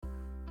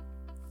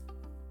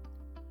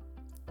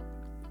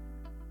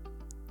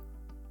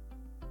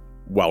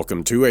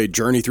Welcome to A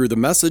Journey Through the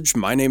Message.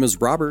 My name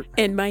is Robert.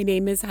 And my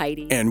name is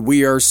Heidi. And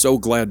we are so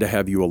glad to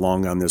have you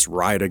along on this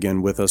ride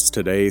again with us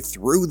today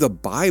through the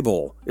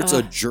Bible. It's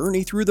a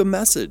journey through the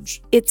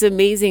message. It's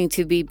amazing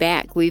to be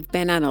back. We've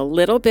been on a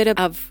little bit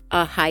of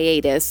a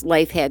hiatus.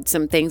 Life had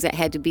some things that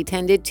had to be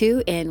tended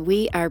to, and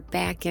we are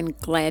back and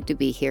glad to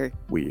be here.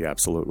 We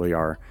absolutely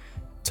are.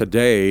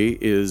 Today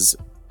is,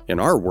 in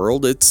our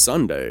world, it's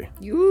Sunday.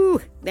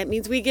 That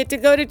means we get to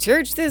go to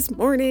church this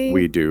morning.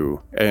 We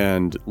do.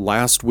 And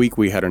last week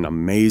we had an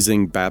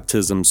amazing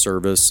baptism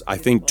service. I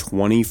think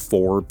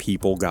 24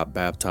 people got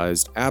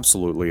baptized.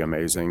 Absolutely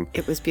amazing.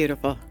 It was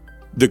beautiful.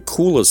 The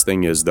coolest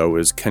thing is, though,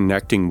 is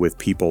connecting with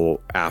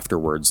people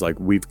afterwards. Like,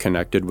 we've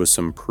connected with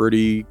some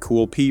pretty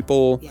cool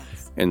people,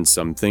 yes, and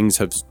some things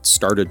have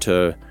started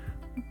to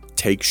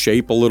take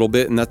shape a little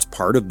bit, and that's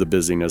part of the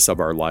busyness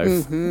of our life.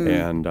 Mm-hmm.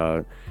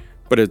 And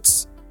but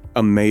it's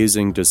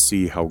amazing to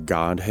see how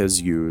God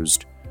has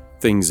used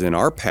things in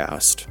our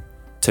past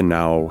to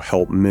now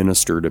help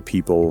minister to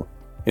people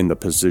in the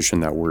position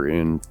that we're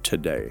in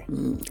today.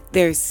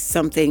 There's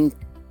something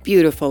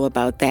beautiful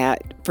about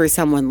that for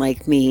someone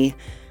like me,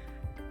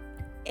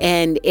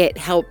 and it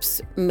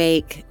helps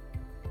make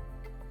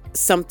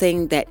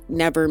something that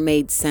never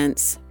made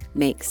sense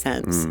make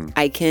sense.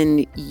 I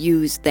can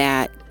use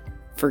that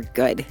for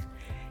good.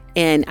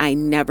 And I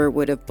never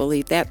would have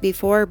believed that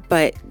before,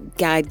 but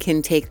God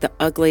can take the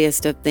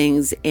ugliest of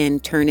things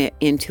and turn it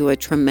into a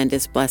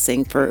tremendous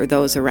blessing for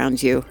those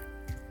around you.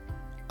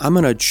 I'm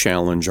going to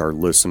challenge our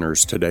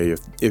listeners today.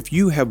 If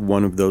you have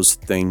one of those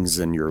things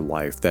in your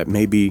life that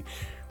maybe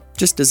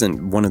just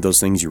isn't one of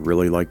those things you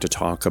really like to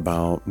talk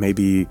about,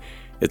 maybe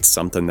it's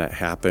something that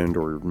happened,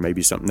 or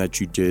maybe something that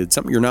you did,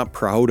 something you're not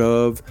proud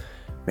of,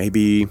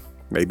 maybe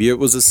it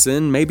was a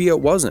sin, maybe it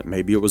wasn't.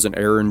 Maybe it was an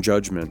error in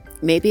judgment.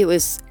 Maybe it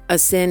was a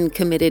sin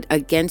committed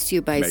against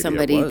you by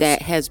somebody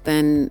that has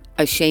been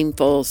a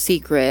shameful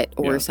secret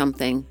or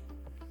something.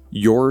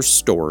 Your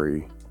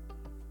story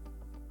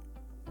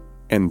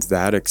and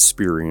that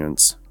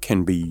experience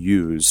can be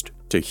used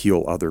to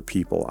heal other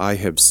people. I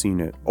have seen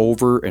it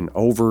over and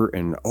over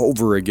and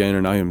over again,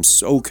 and I am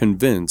so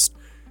convinced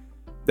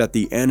that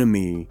the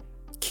enemy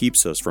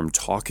keeps us from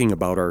talking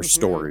about our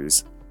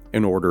stories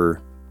in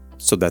order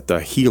so that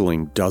the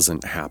healing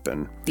doesn't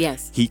happen.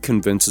 Yes. He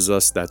convinces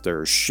us that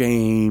there's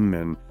shame,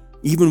 and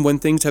even when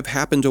things have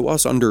happened to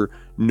us under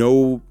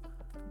no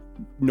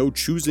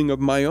choosing of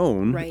my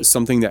own,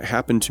 something that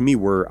happened to me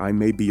where I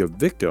may be a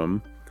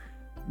victim,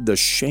 the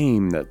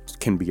shame that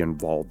can be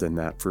involved in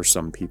that for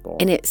some people.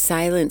 And it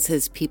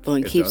silences people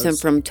and keeps them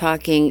from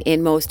talking,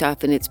 and most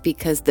often it's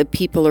because the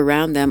people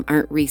around them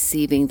aren't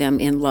receiving them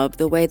in love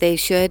the way they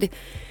should,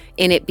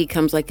 and it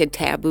becomes like a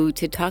taboo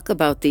to talk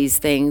about these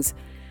things.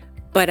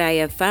 But I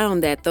have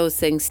found that those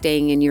things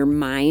staying in your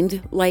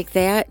mind like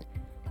that,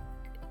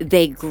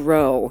 they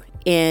grow.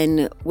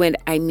 And what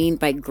I mean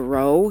by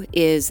grow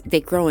is they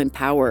grow in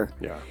power.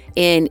 Yeah.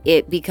 And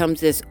it becomes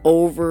this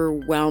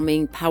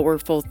overwhelming,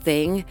 powerful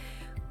thing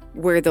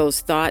where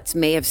those thoughts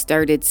may have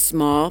started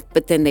small,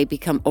 but then they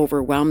become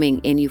overwhelming.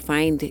 And you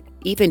find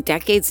even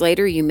decades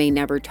later, you may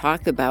never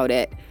talk about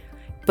it.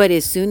 But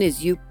as soon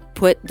as you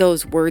put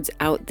those words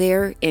out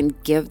there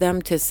and give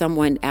them to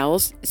someone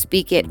else,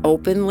 speak it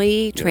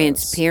openly,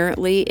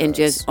 transparently, and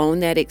just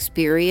own that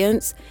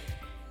experience,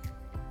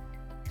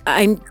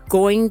 I'm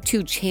going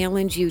to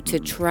challenge you to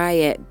try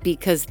it,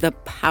 because the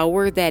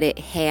power that it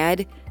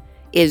had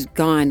is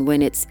gone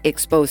when it's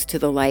exposed to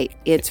the light.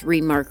 It's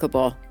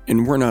remarkable.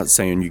 And we're not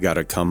saying you got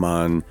to come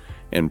on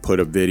and put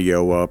a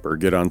video up or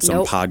get on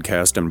some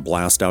podcast and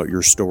blast out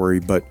your story,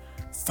 but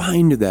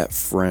find that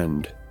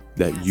friend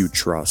that you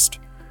trust.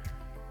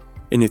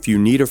 And if you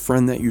need a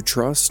friend that you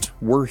trust,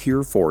 we're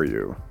here for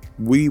you.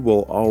 We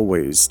will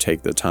always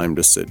take the time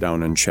to sit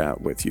down and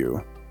chat with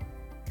you.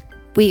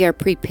 We are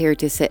prepared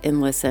to sit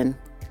and listen.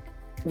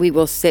 We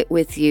will sit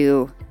with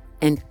you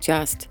and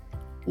just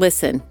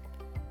listen,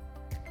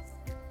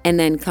 and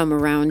then come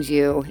around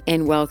you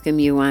and welcome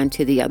you on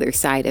to the other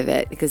side of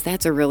it, because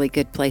that's a really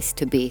good place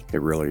to be.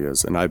 It really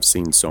is. And I've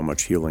seen so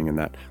much healing in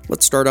that.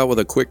 Let's start out with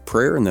a quick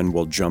prayer, and then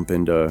we'll jump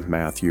into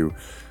Matthew.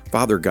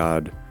 Father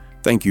God,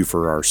 thank you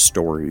for our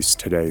stories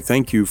today.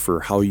 Thank you for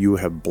how you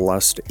have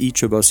blessed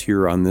each of us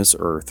here on this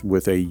earth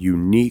with a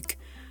unique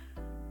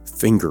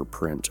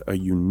fingerprint, a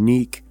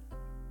unique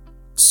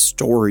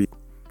story.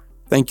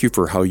 Thank you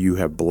for how you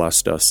have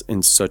blessed us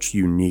in such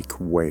unique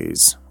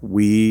ways.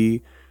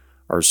 We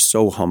are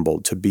so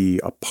humbled to be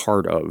a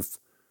part of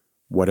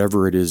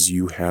whatever it is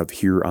you have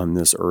here on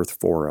this earth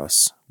for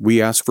us.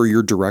 We ask for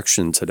your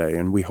direction today,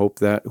 and we hope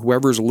that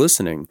whoever's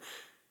listening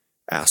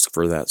asks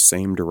for that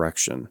same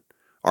direction.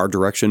 Our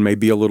direction may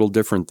be a little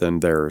different than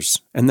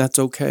theirs, and that's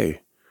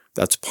okay.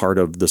 That's part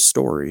of the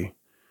story,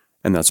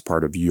 and that's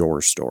part of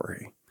your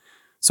story.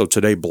 So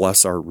today,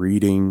 bless our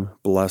reading,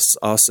 bless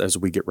us as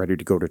we get ready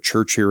to go to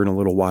church here in a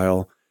little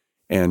while,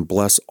 and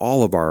bless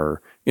all of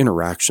our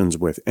interactions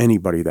with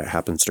anybody that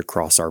happens to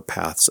cross our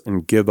paths,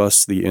 and give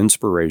us the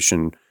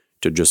inspiration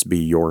to just be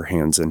your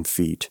hands and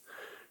feet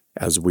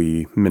as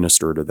we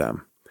minister to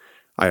them.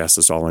 I ask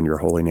this all in your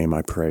holy name,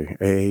 I pray.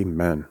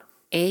 Amen.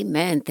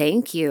 Amen.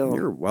 Thank you.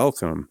 You're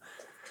welcome.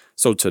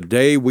 So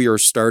today we are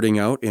starting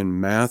out in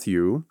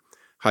Matthew.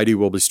 Heidi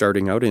will be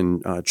starting out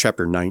in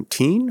chapter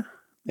 19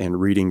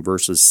 and reading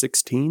verses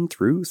 16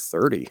 through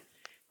 30.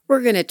 We're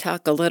going to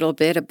talk a little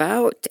bit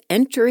about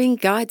entering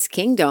God's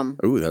kingdom.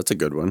 Ooh, that's a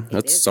good one.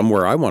 That's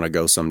somewhere I want to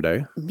go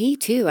someday. Me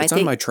too. It's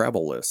on my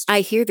travel list. I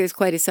hear there's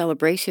quite a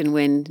celebration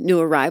when new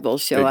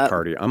arrivals show up. Big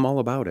party. I'm all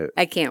about it.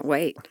 I can't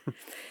wait.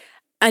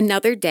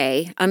 Another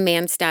day, a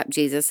man stopped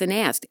Jesus and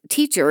asked,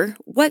 "Teacher,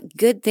 what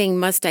good thing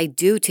must I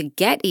do to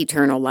get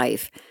eternal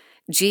life?"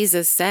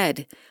 Jesus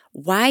said,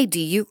 "Why do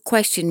you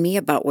question me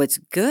about what's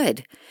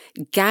good?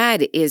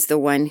 God is the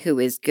one who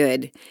is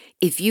good.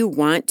 If you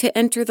want to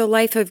enter the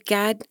life of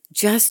God,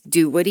 just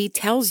do what he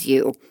tells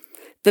you."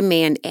 The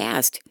man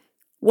asked,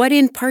 "What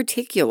in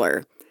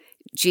particular?"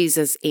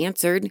 Jesus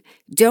answered,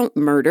 "Don't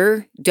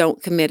murder,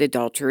 don't commit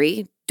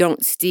adultery,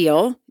 don't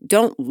steal,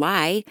 don't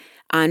lie,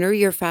 honor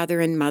your father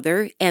and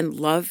mother, and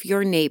love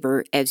your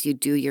neighbor as you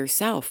do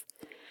yourself."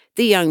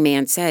 The young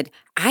man said,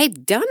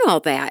 "I've done all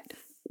that.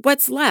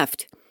 What's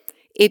left?"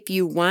 "If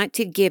you want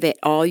to give it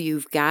all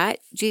you've got,"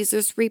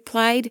 Jesus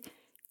replied,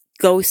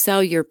 "go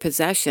sell your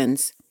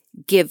possessions,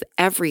 give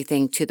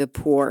everything to the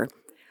poor.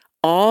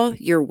 All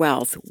your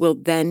wealth will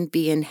then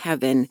be in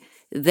heaven.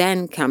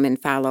 Then come and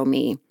follow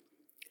me."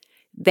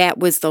 That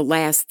was the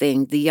last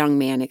thing the young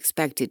man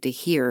expected to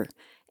hear,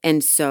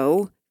 and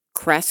so,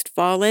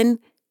 crestfallen,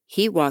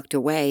 he walked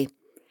away.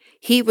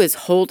 He was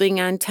holding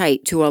on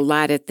tight to a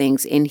lot of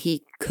things, and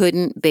he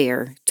couldn't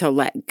bear to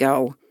let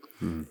go.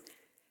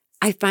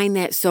 I find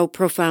that so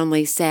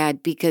profoundly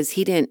sad because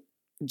he didn't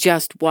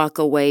just walk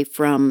away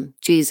from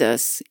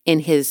Jesus in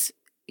his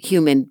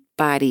human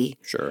body.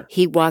 Sure.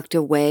 He walked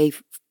away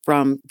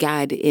from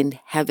God in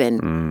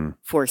heaven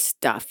for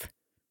stuff.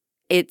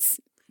 It's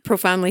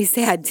profoundly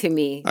sad to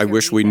me. I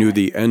wish we knew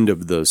the end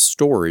of the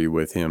story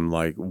with him.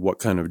 Like, what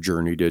kind of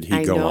journey did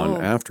he go on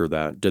after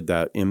that? Did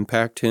that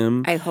impact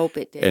him? I hope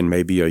it did. And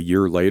maybe a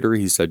year later,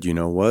 he said, "You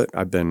know what?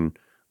 I've been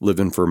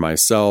living for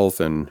myself."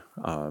 And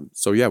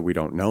so, yeah, we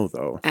don't know,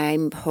 though.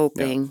 I'm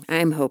hoping. Yeah.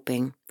 I'm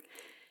hoping.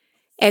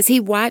 As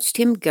he watched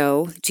him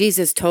go,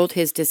 Jesus told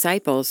his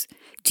disciples,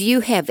 "Do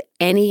you have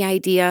any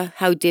idea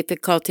how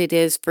difficult it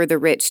is for the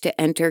rich to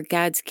enter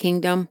God's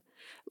kingdom?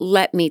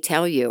 Let me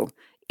tell you,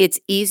 it's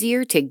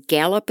easier to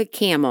gallop a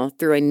camel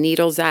through a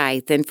needle's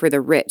eye than for the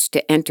rich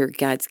to enter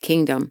God's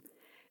kingdom."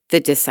 The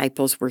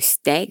disciples were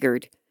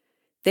staggered.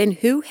 "Then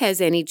who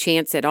has any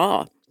chance at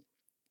all?"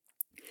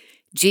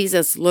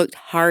 Jesus looked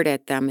hard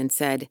at them and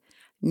said,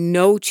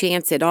 "No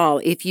chance at all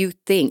if you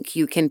think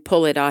you can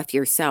pull it off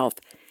yourself.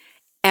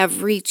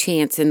 Every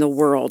chance in the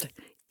world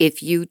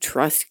if you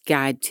trust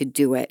God to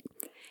do it."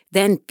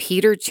 Then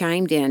Peter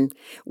chimed in,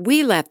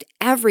 "We left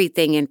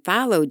everything and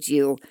followed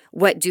you.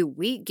 What do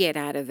we get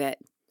out of it?"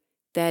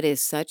 That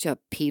is such a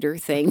Peter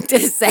thing to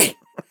say.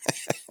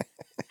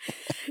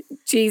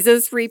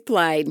 Jesus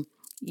replied,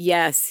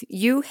 "Yes,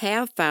 you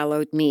have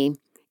followed me.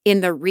 In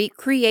the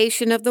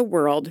recreation of the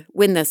world,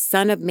 when the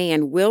Son of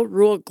Man will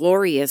rule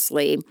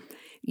gloriously,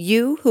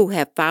 you who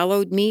have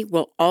followed me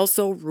will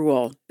also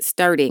rule,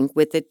 starting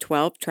with the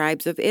 12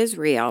 tribes of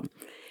Israel.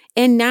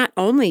 And not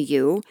only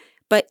you,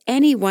 but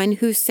anyone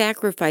who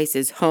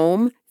sacrifices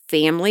home,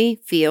 family,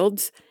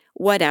 fields,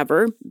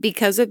 whatever,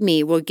 because of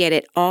me will get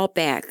it all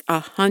back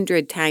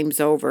 100 times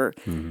over,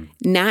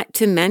 not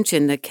to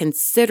mention the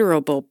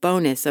considerable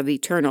bonus of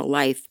eternal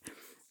life.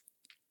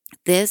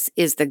 This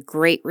is the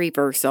great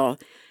reversal.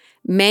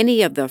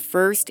 Many of the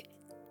first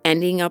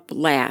ending up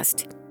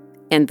last,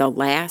 and the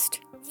last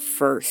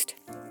first."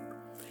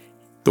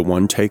 The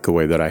one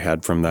takeaway that I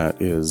had from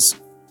that is,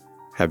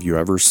 have you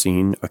ever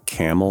seen a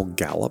camel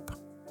gallop?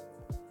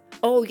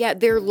 Oh, yeah,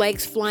 their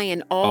legs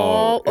flying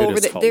all over.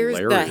 There's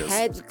the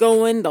heads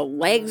going, the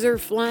legs are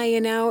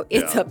flying out.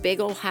 It's a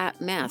big old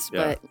hot mess,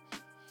 but...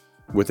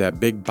 With that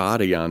big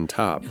body on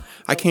top.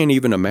 I can't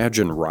even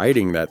imagine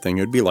riding that thing.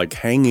 It'd be like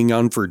hanging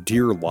on for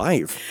dear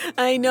life.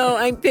 I know.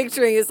 I'm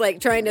picturing it's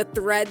like trying to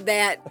thread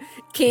that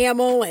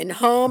camel and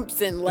humps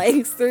and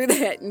legs through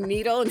that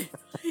needle.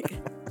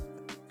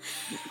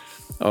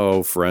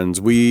 Oh,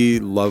 friends, we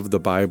love the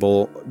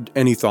Bible.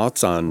 Any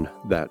thoughts on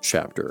that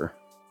chapter?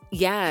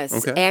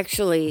 Yes,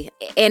 actually.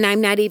 And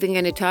I'm not even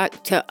going to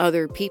talk to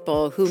other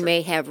people who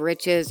may have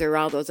riches or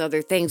all those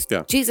other things.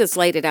 Yeah. Jesus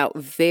laid it out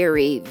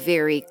very,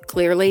 very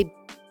clearly,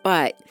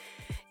 but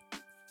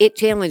it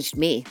challenged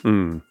me.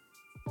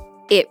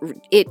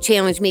 It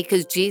challenged me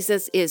because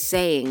Jesus is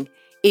saying,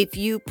 if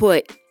you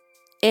put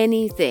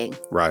anything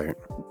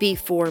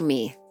before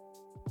me,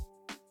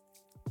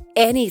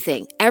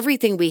 anything,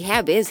 everything we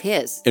have is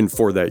his. And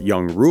for that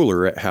young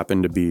ruler, it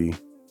happened to be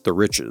the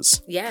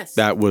riches. Yes.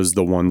 That was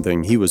the one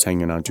thing he was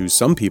hanging on to.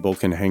 Some people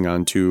can hang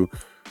on to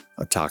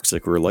a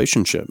toxic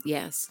relationship.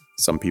 Yes.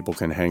 Some people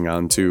can hang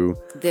on to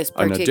this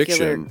an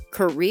particular addiction.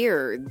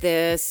 Career,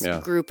 this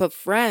group of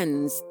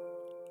friends.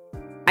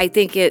 I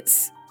think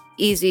it's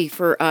easy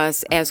for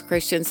us as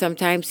Christians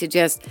sometimes to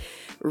just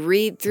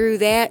read through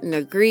that and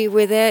agree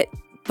with it,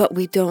 but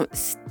we don't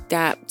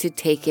stop to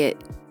take it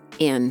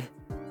in,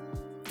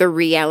 the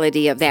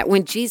reality of that.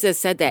 When Jesus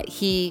said that,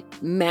 he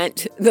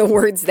meant the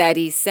words that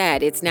he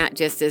said. It's not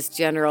just this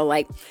general,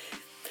 like,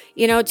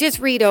 just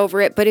read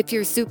over it. But if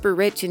you're super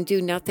rich and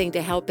do nothing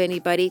to help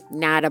anybody,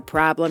 not a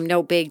problem,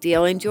 no big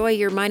deal. Enjoy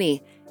your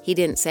money. He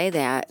didn't say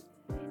that.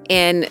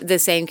 And the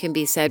same can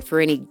be said for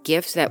any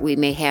gifts that we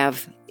may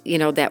have,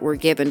 that were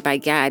given by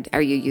God.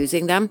 Are you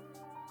using them?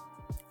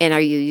 And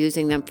are you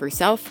using them for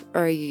self,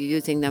 or are you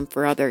using them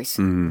for others?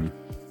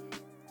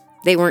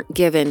 They weren't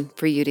given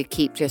for you to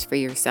keep just for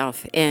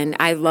yourself. And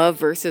I love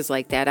verses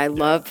like that. I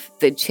love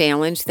the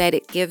challenge that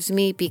it gives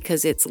me,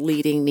 because it's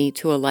leading me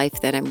to a life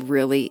that I'm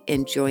really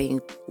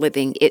enjoying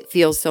living. It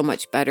feels so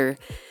much better.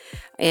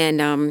 And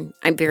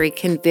I'm very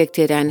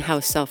convicted on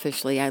how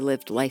selfishly I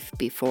lived life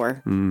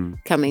before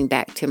coming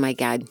back to my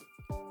God.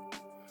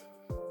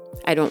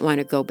 I don't want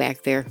to go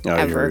back there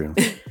ever.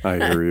 I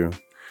hear you.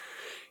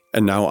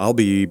 And now I'll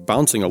be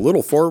bouncing a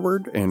little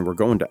forward, and we're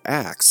going to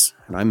Acts.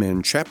 And I'm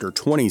in chapter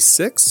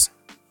 26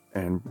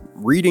 and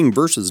reading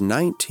verses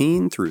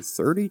 19 through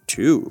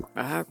 32.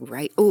 All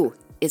right. Ooh,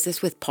 is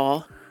this with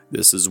Paul?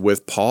 This is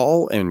with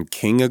Paul and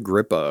King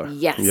Agrippa.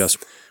 Yes.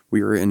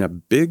 We are in a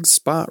big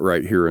spot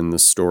right here in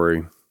this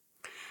story.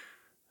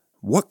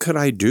 What could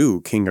I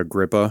do, King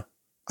Agrippa?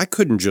 I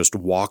couldn't just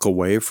walk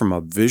away from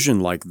a vision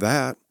like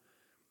that.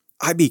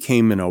 I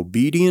became an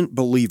obedient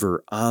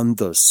believer on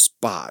the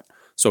spot.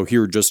 So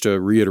here, just to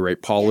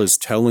reiterate, Paul is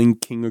telling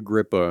King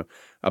Agrippa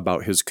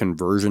about his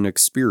conversion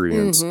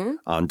experience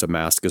on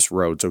Damascus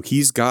Road. So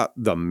he's got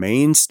the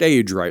main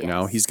stage right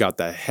now. He's got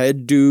the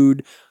head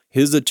dude,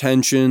 his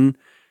attention,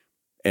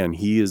 and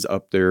he is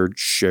up there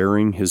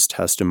sharing his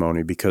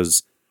testimony,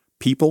 because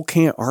people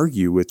can't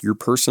argue with your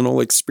personal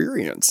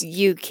experience.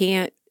 You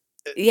can't.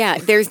 Yeah,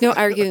 there's no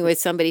arguing with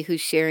somebody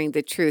who's sharing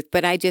the truth.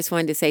 But I just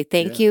wanted to say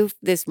thank you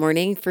this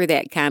morning for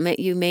that comment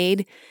you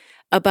made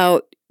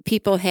about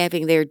people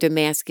having their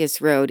Damascus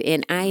Road.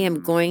 And I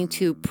am going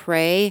to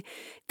pray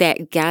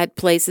that God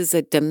places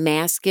a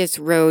Damascus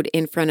Road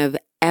in front of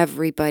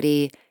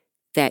everybody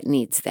that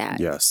needs that.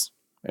 Yes.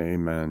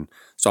 Amen.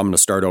 So I'm going to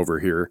start over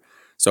here.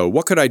 So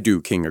what could I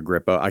do, King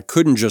Agrippa? I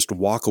couldn't just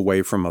walk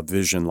away from a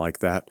vision like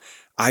that.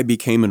 I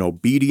became an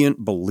obedient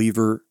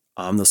believer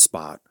on the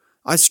spot.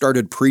 I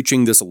started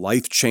preaching this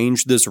life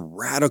change, this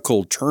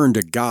radical turn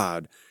to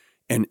God,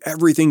 and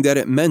everything that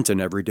it meant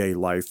in everyday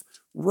life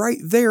right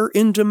there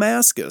in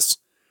Damascus.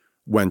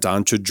 Went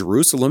on to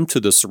Jerusalem, to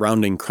the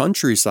surrounding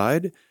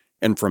countryside,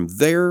 and from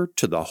there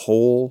to the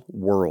whole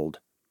world.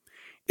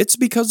 It's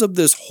because of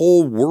this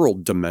whole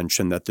world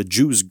dimension that the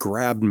Jews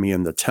grabbed me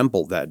in the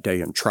temple that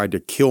day and tried to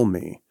kill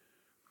me.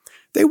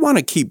 They want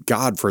to keep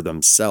God for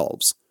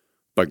themselves,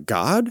 but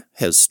God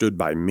has stood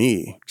by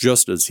me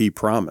just as he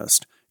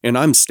promised, and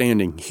I'm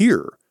standing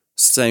here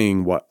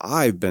saying what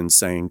I've been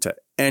saying to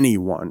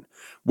anyone,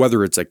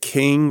 whether it's a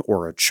king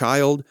or a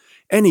child,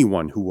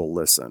 anyone who will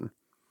listen.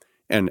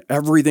 And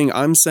everything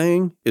I'm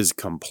saying is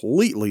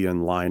completely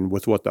in line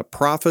with what the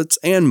prophets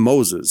and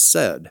Moses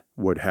said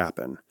would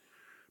happen.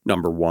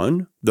 Number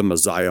 1, the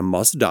Messiah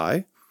must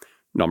die.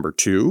 Number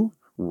 2,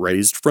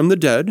 raised from the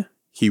dead.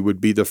 He would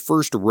be the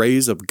first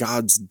rays of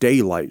God's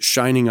daylight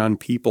shining on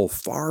people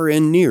far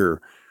and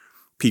near,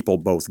 people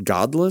both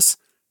godless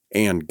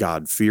and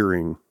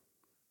God-fearing.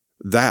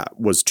 That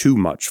was too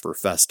much for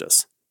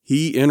Festus.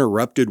 He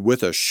interrupted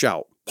with a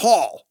shout,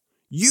 "Paul,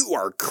 you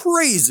are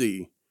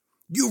crazy!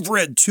 You've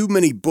read too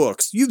many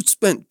books. You've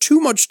spent too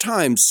much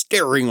time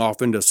staring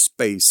off into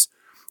space.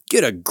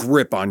 Get a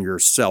grip on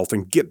yourself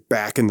and get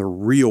back in the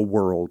real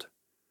world."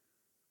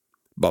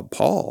 But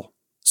Paul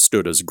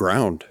stood his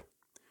ground.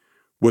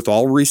 "With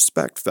all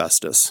respect,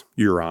 Festus,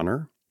 Your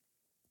Honor,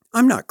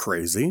 I'm not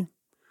crazy.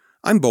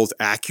 I'm both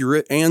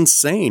accurate and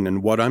sane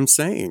in what I'm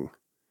saying.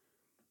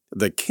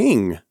 The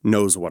king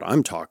knows what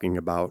I'm talking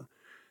about.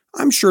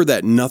 I'm sure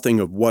that nothing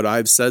of what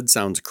I've said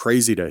sounds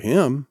crazy to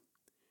him.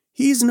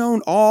 He's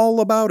known all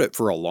about it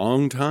for a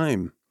long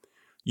time.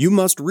 You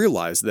must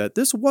realize that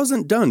this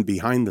wasn't done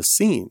behind the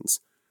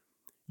scenes.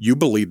 You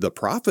believe the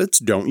prophets,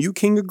 don't you,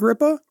 King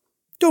Agrippa?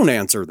 Don't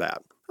answer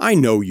that. I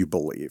know you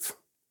believe."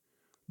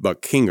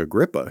 But King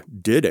Agrippa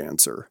did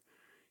answer,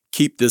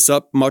 "Keep this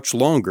up much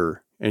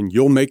longer, and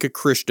you'll make a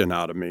Christian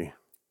out of me."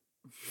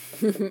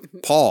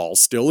 Paul,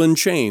 still in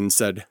chains,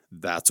 said,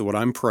 "That's what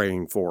I'm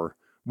praying for,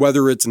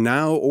 whether it's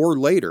now or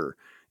later.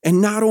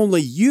 And not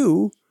only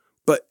you,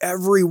 but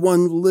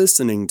everyone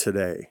listening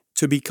today,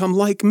 to become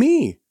like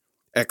me,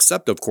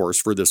 except, of course,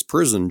 for this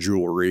prison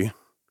jewelry."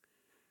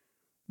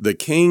 The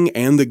king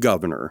and the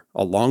governor,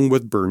 along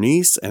with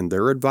Bernice and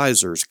their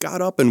advisors,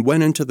 got up and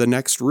went into the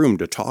next room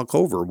to talk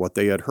over what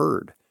they had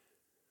heard.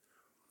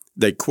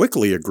 They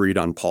quickly agreed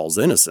on Paul's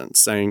innocence,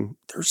 saying,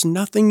 "There's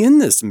nothing in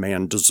this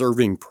man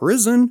deserving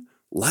prison,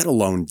 let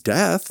alone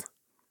death."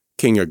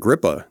 King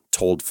Agrippa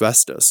told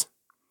Festus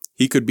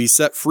he could be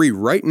set free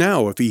right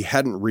now if he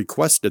hadn't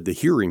requested the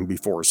hearing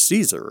before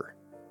Caesar.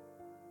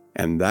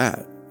 And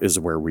that is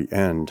where we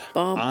end.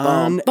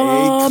 On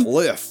a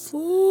cliff.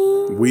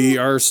 We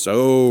are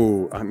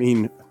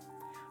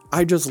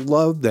I just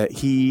love that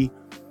he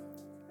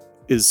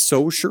is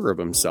so sure of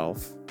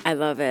himself. I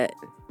love it.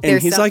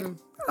 And he's like,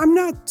 I'm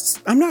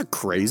not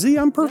crazy.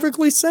 I'm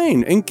perfectly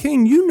sane. And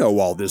King, you know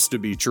all this to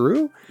be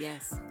true.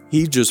 Yes.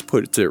 He just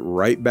puts it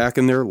right back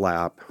in their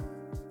lap.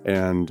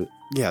 And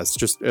yeah,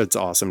 it's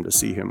awesome to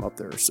see him up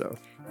there. So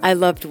I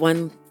loved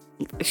one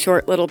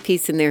short little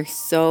piece in there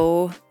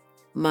so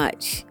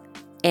much.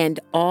 And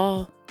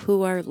all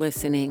who are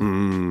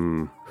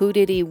listening, who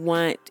did he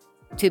want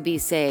to be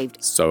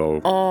saved?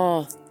 So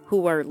all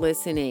who are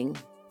listening.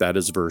 That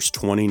is verse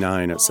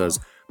 29. It says,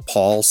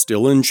 Paul,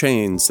 still in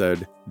chains,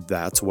 said,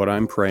 that's what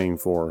I'm praying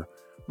for,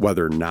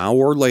 whether now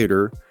or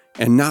later,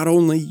 and not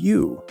only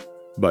you,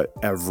 but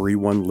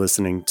everyone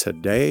listening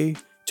today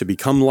to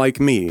become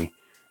like me,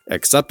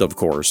 except, of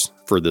course,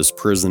 for this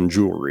prison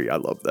jewelry. I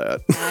love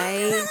that.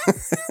 I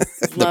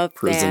love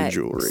prison that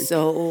jewelry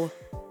so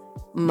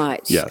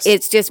much. Yes.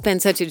 It's just been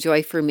such a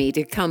joy for me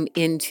to come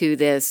into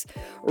this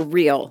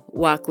real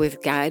walk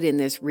with God in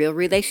this real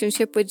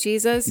relationship with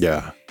Jesus.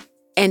 Yeah.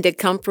 And to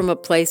come from a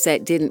place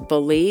that didn't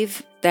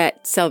believe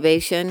that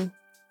salvation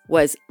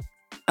was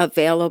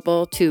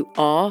available to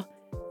all,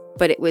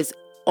 but it was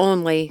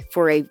only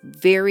for a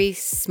very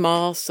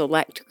small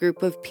select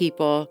group of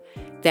people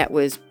that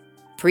was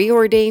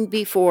preordained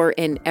before,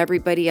 and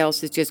everybody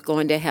else is just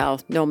going to hell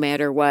no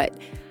matter what.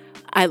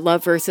 I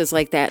love verses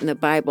like that in the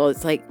Bible.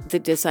 It's like the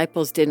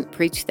disciples didn't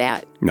preach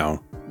that.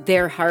 No.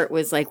 Their heart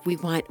was like, we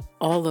want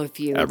all of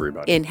you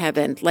Everybody in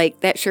heaven. Like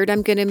that shirt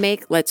I'm going to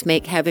make, let's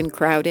make heaven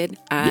crowded.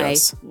 I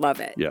love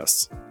it.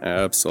 Yes,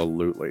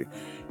 absolutely.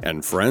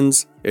 And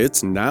friends,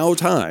 it's now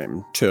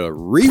time to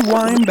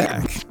rewind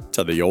back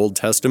to the Old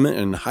Testament,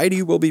 and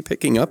Heidi will be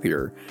picking up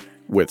here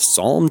with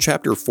Psalm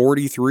chapter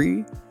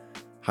 43.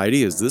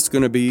 Heidi, is this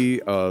going to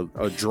be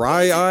a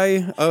dry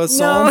eye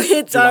psalm? No,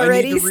 it's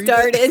already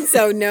started,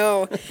 so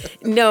no.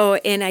 No,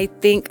 and I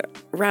think,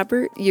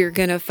 Robert, you're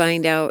going to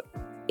find out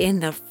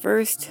in the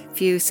first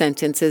few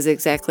sentences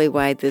exactly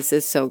why this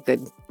is so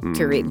good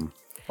to read.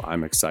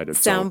 I'm excited.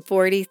 Psalm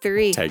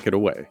 43. Take it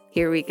away.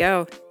 Here we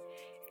go.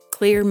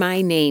 Clear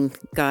my name,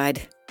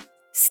 God.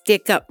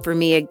 Stick up for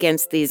me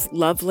against these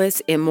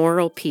loveless,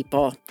 immoral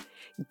people.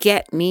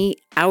 Get me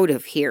out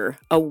of here,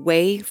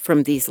 away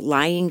from these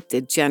lying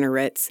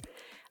degenerates.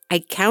 I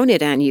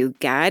counted on you,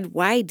 God.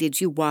 Why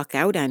did you walk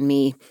out on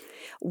me?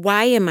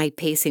 Why am I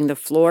pacing the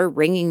floor,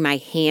 wringing my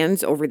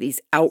hands over these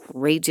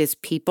outrageous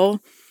people?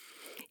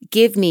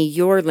 Give me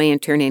your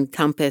lantern and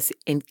compass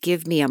and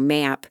give me a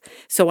map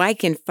so I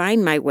can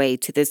find my way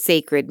to the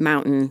sacred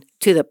mountain,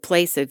 to the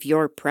place of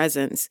your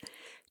presence.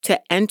 To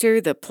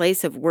enter the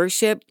place of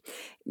worship,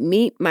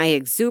 meet my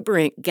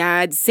exuberant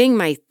God, sing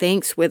my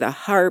thanks with a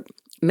harp,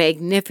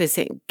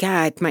 magnificent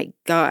God, my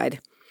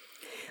God.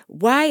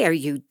 Why are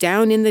you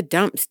down in the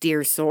dumps,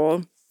 dear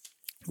soul?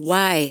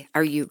 Why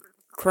are you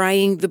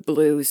crying the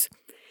blues?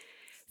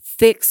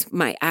 Fix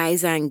my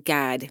eyes on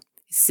God.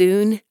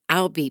 Soon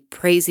I'll be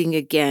praising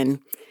again.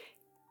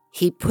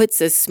 He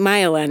puts a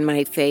smile on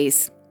my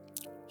face.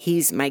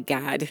 He's my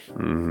God.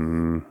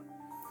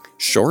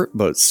 Short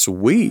but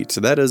sweet.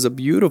 That is a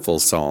beautiful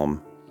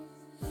psalm.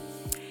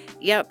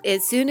 Yep.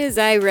 As soon as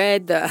I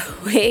read the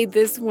way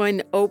this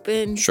one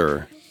opened,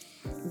 Sure.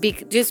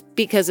 Just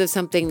because of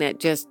something that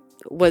just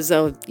was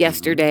a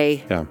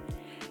yesterday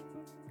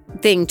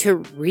thing, to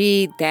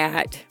read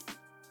that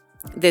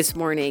this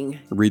morning.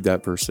 Read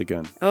that verse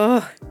again.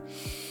 Oh,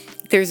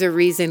 there's a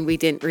reason we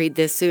didn't read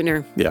this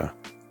sooner. Yeah.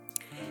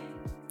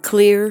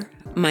 Clear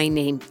my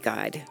name,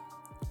 God.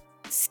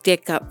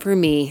 Stick up for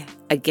me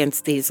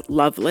against these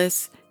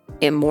loveless,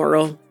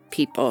 immoral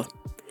people.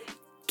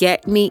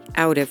 Get me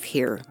out of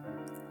here,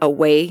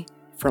 away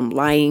from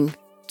lying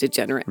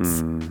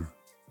degenerates.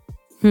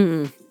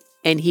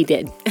 And he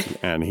did.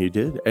 And he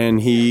did.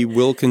 And he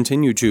will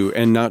continue to.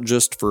 And not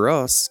just for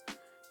us.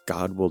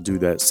 God will do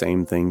that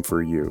same thing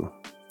for you.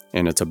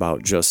 And it's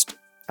about just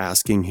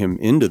asking him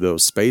into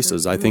those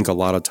spaces. I think a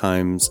lot of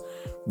times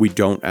we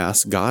don't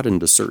ask God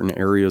into certain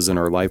areas in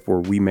our life where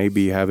we may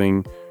be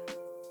having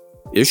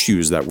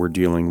issues that we're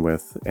dealing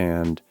with,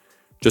 and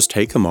just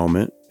take a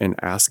moment and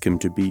ask him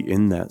to be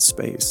in that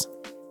space.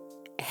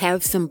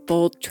 Have some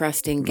bold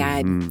trust in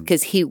God,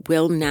 because he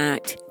will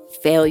not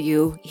fail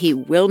you. He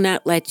will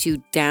not let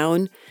you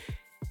down.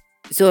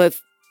 So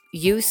if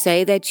you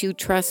say that you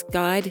trust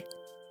God,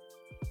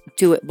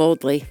 do it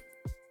boldly.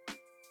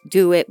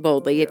 Do it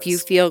boldly. Yes. If you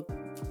feel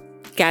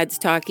God's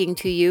talking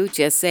to you,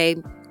 just say,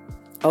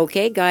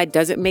 okay, God,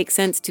 doesn't make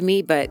sense to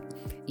me, but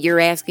you're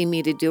asking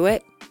me to do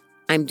it.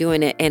 I'm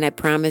doing it, and I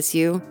promise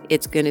you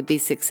it's going to be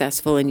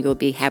successful, and you'll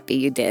be happy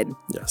you did.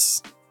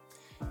 Yes.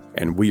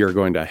 And we are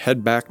going to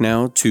head back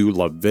now to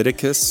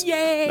Leviticus.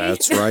 Yay!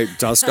 That's right.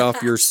 Dust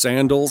off your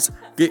sandals.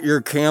 Get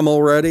your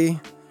camel ready.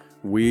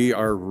 We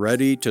are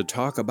ready to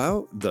talk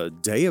about the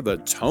Day of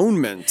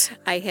Atonement.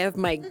 I have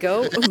my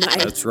goat, my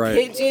That's right.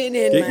 pigeon,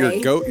 and Get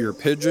your goat, your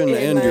pigeon,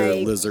 and your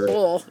lizard.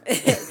 Bull.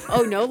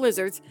 Oh, no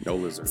lizards. No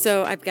lizards.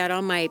 So I've got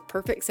all my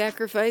perfect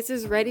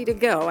sacrifices ready to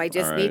go. I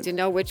just need to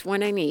know which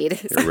one I need.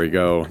 Here we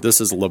go. This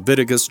is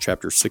Leviticus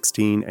chapter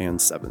 16 and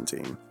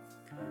 17.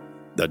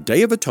 The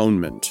Day of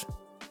Atonement.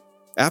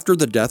 After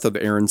the death of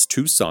Aaron's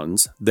 2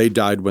 sons, they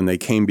died when they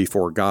came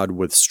before God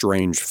with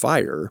strange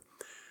fire.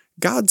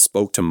 God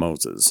spoke to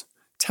Moses,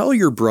 "Tell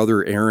your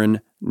brother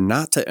Aaron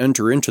not to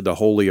enter into the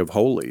Holy of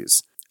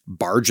Holies,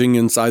 barging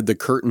inside the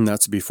curtain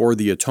that's before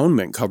the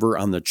atonement cover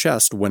on the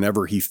chest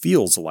whenever he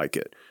feels like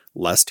it,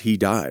 lest he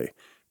die,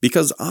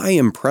 because I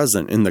am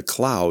present in the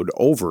cloud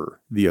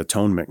over the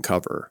atonement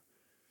cover."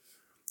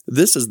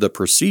 This is the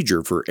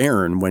procedure for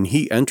Aaron when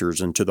he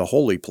enters into the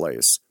holy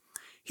place.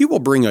 He will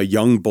bring a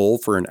young bull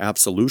for an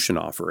absolution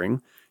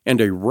offering and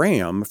a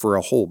ram for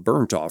a whole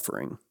burnt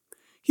offering.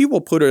 He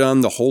will put it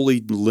on the holy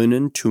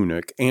linen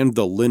tunic and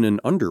the linen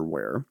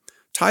underwear,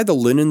 tie the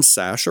linen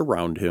sash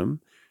around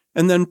him,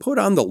 and then put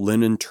on the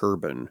linen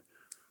turban.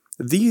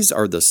 These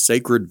are the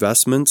sacred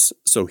vestments,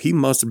 so he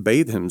must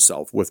bathe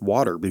himself with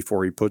water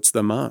before he puts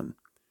them on.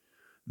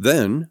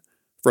 Then,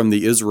 from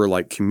the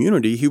Israelite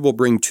community, he will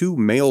bring 2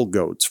 male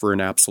goats for an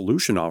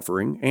absolution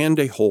offering and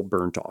a whole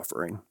burnt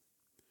offering.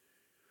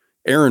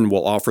 Aaron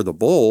will offer the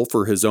bull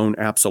for his own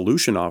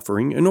absolution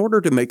offering in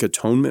order to make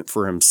atonement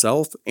for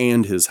himself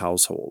and his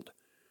household.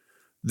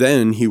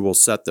 Then he will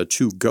set the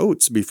 2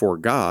 goats before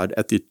God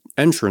at the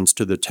entrance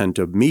to the tent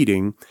of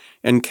meeting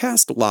and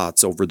cast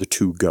lots over the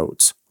 2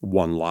 goats,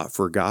 1 lot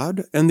for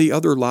God and the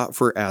other lot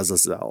for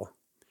Azazel.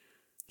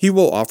 He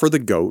will offer the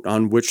goat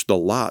on which the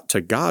lot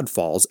to God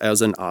falls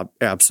as an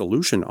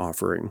absolution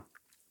offering.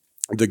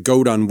 The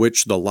goat on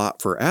which the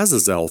lot for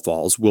Azazel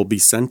falls will be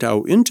sent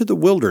out into the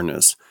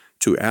wilderness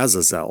to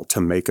Azazel to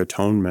make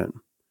atonement.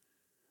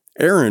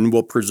 Aaron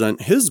will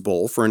present his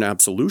bull for an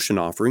absolution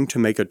offering to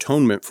make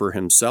atonement for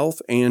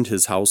himself and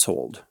his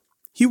household.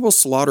 He will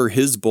slaughter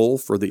his bull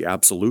for the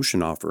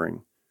absolution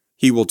offering.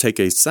 He will take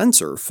a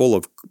censer full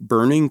of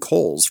burning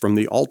coals from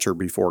the altar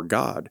before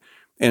God,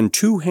 and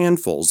 2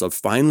 handfuls of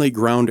finely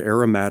ground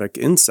aromatic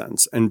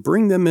incense, and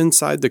bring them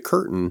inside the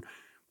curtain,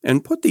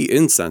 and put the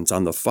incense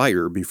on the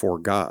fire before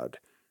God.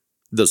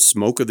 The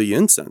smoke of the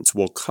incense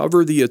will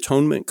cover the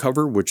atonement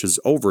cover which is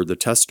over the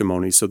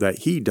testimony so that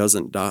he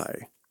doesn't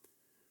die.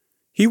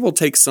 He will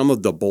take some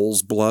of the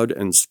bull's blood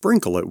and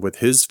sprinkle it with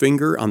his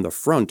finger on the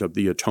front of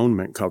the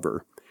atonement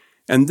cover,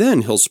 and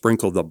then he'll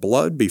sprinkle the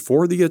blood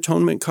before the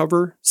atonement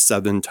cover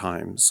 7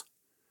 times.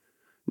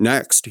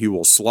 Next, he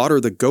will slaughter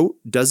the goat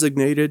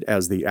designated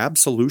as the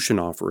absolution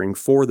offering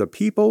for the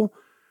people,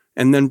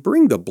 and then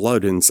bring the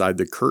blood inside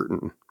the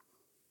curtain.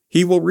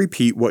 He will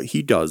repeat what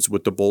he does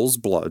with the bull's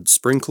blood,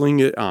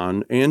 sprinkling it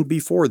on and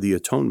before the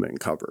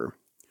atonement cover.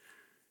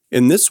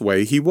 In this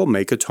way, he will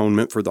make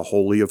atonement for the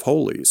Holy of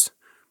Holies.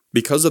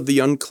 Because of the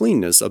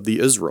uncleanness of the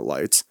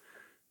Israelites,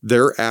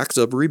 their acts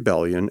of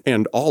rebellion,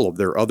 and all of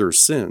their other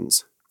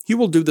sins, he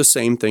will do the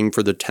same thing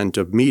for the tent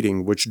of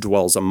meeting which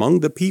dwells among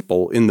the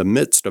people in the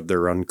midst of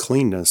their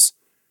uncleanness.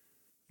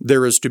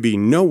 There is to be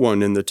no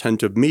one in the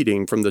tent of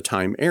meeting from the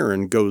time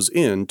Aaron goes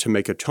in to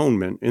make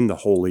atonement in the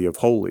Holy of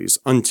Holies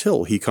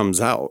until he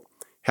comes out,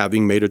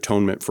 having made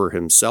atonement for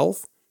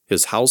himself,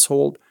 his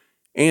household,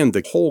 and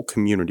the whole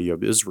community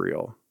of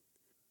Israel.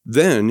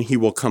 Then he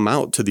will come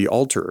out to the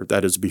altar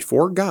that is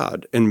before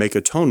God and make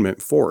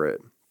atonement for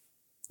it.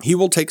 He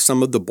will take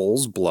some of the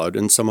bull's blood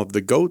and some of the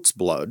goat's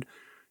blood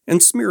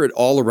and smear it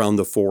all around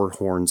the 4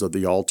 horns of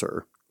the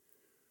altar.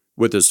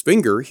 With his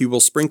finger, he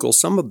will sprinkle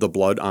some of the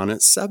blood on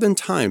it 7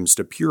 times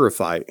to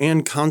purify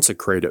and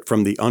consecrate it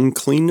from the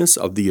uncleanness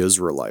of the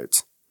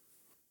Israelites.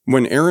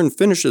 When Aaron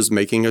finishes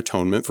making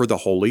atonement for the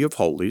Holy of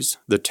Holies,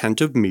 the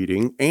tent of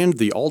meeting, and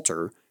the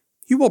altar,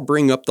 he will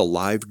bring up the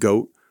live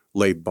goat,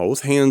 lay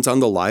both hands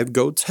on the live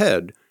goat's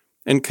head,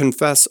 and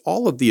confess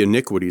all of the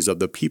iniquities of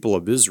the people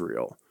of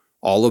Israel,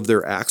 all of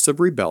their acts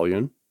of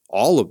rebellion,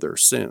 all of their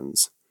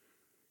sins.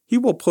 He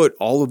will put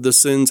all of the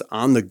sins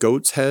on the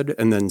goat's head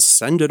and then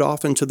send it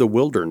off into the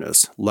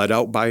wilderness, led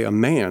out by a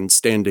man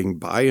standing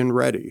by and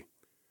ready.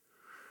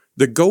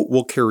 The goat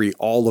will carry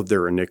all of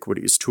their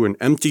iniquities to an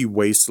empty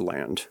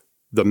wasteland.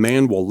 The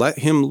man will let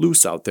him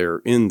loose out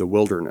there in the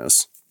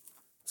wilderness.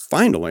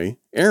 Finally,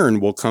 Aaron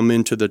will come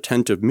into the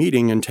tent of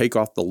meeting and take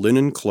off the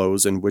linen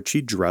clothes in which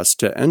he dressed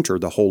to enter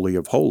the Holy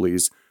of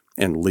Holies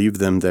and leave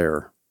them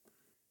there.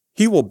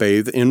 He will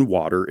bathe in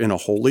water in a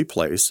holy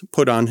place,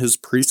 put on his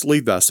priestly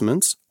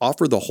vestments,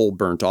 offer the whole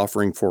burnt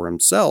offering for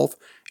himself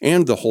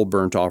and the whole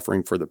burnt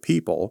offering for the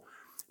people,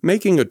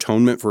 making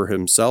atonement for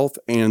himself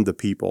and the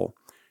people,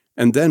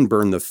 and then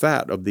burn the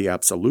fat of the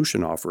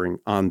absolution offering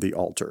on the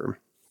altar.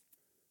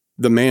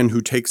 The man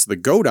who takes the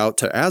goat out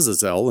to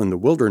Azazel in the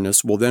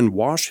wilderness will then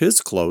wash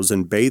his clothes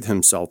and bathe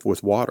himself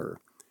with water.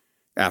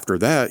 After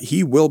that,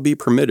 he will be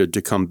permitted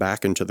to come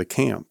back into the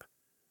camp.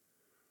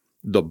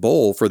 The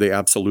bull for the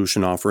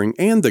absolution offering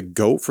and the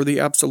goat for the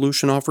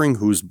absolution offering,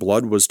 whose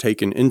blood was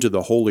taken into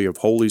the Holy of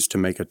Holies to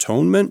make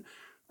atonement,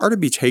 are to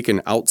be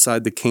taken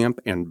outside the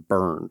camp and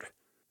burned.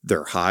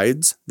 Their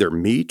hides, their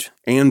meat,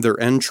 and their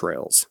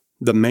entrails.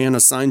 The man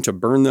assigned to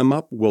burn them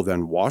up will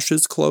then wash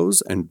his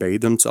clothes and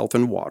bathe himself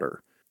in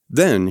water.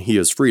 Then he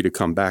is free to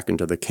come back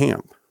into the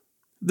camp.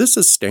 This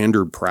is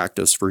standard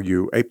practice for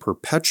you, a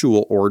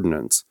perpetual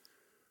ordinance.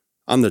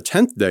 On the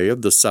 10th day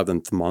of the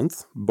 7th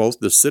month, both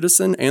the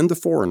citizen and the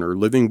foreigner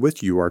living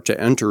with you are to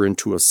enter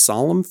into a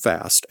solemn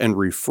fast and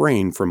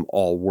refrain from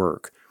all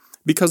work,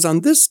 because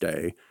on this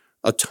day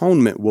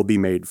atonement will be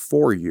made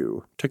for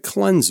you, to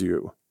cleanse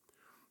you.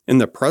 In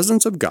the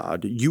presence of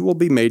God, you will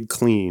be made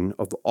clean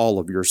of all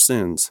of your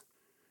sins.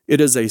 It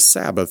is a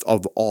Sabbath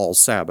of all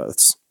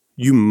Sabbaths.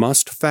 You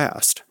must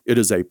fast. It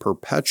is a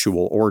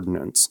perpetual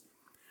ordinance.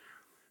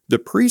 The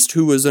priest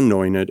who is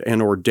anointed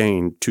and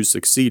ordained to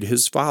succeed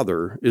his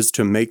father is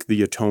to make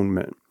the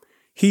atonement.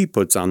 He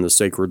puts on the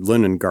sacred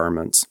linen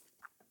garments.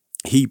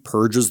 He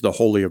purges the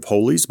Holy of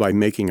Holies by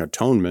making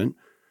atonement.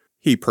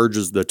 He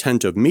purges the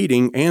tent of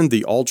meeting and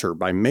the altar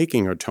by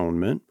making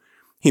atonement.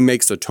 He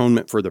makes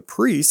atonement for the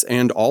priests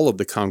and all of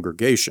the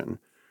congregation.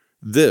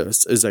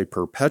 This is a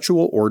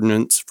perpetual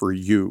ordinance for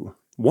you.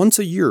 Once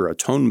a year,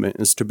 atonement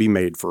is to be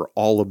made for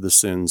all of the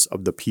sins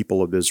of the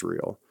people of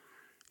Israel.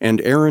 And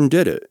Aaron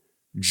did it,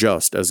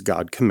 just as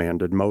God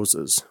commanded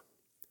Moses.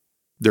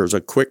 There's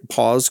a quick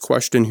pause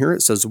question here.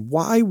 It says,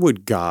 why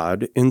would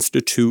God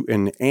institute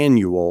an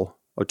annual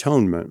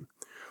atonement?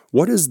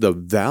 What is the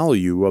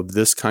value of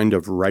this kind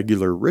of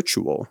regular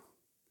ritual?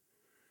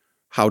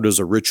 How does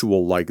a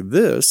ritual like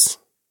this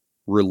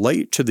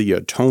relate to the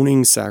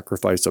atoning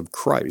sacrifice of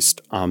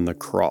Christ on the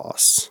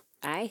cross?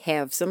 I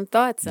have some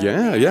thoughts on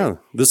Yeah, that. yeah.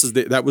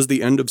 That was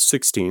the end of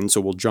 16,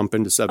 so we'll jump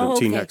into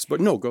 17 next. But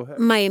no, go ahead.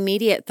 My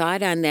immediate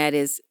thought on that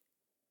is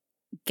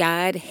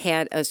God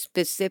had a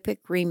specific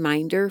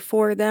reminder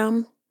for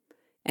them,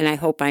 and I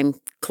hope I'm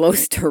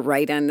close to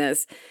right on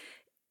this,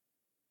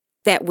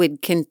 that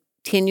would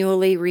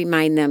continually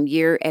remind them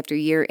year after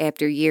year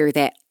after year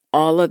that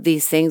all of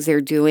these things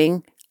they're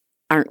doing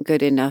aren't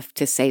good enough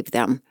to save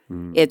them.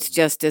 It's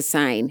just a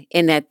sign,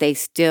 and that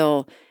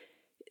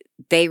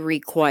they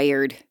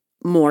required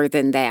more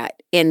than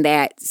that. And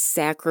that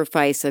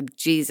sacrifice of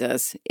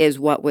Jesus is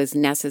what was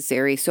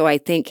necessary. So I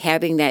think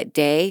having that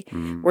day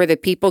where the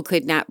people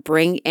could not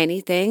bring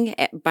anything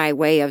by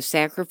way of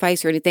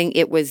sacrifice or anything,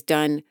 it was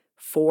done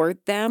for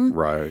them,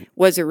 right,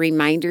 was a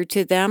reminder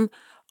to them.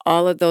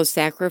 All of those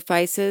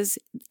sacrifices,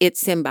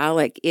 it's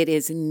symbolic. It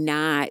is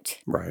not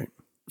right,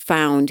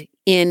 found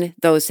in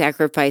those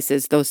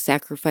sacrifices. Those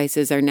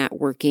sacrifices are not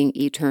working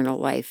eternal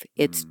life.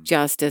 It's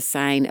just a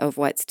sign of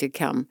what's to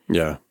come.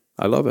 Yeah,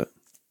 I love it.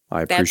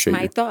 I appreciate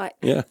That's my thought.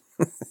 Yeah.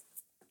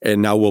 And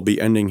now we'll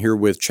be ending here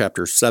with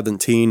chapter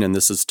 17, and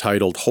this is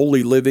titled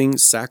Holy Living,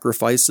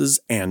 Sacrifices,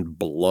 and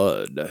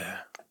Blood.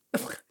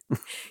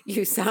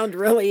 You sound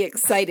really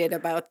excited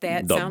about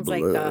that. The Sounds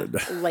blood.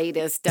 like the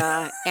latest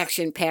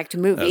action-packed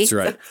movie. That's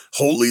right.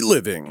 Holy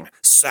Living,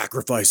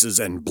 Sacrifices,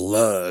 and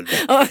Blood.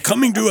 Oh.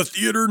 Coming to a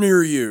theater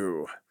near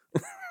you.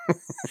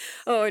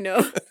 Oh,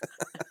 no.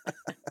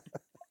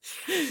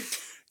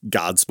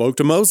 God spoke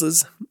to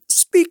Moses.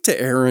 Speak to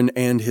Aaron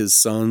and his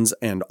sons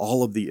and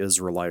all of the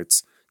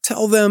Israelites.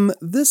 Tell them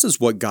this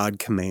is what God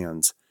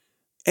commands.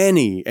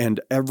 Any and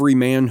every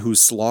man who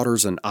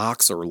slaughters an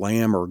ox or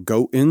lamb or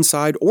goat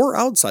inside or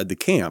outside the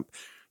camp,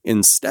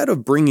 instead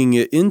of bringing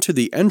it into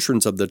the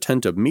entrance of the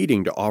tent of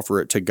meeting to offer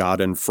it to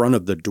God in front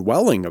of the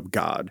dwelling of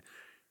God,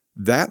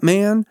 that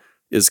man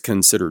is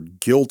considered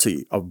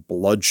guilty of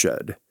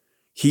bloodshed.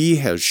 He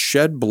has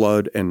shed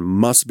blood and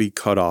must be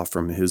cut off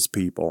from his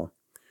people.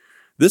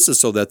 This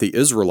is so that the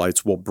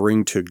Israelites will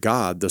bring to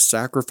God the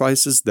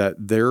sacrifices that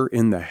they're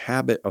in the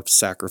habit of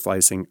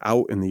sacrificing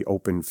out in the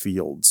open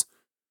fields.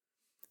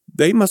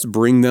 They must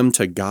bring them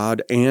to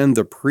God and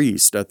the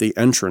priest at the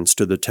entrance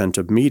to the tent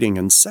of meeting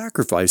and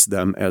sacrifice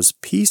them as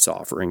peace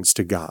offerings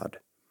to God.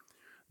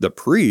 The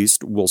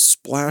priest will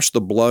splash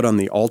the blood on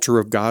the altar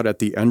of God at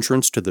the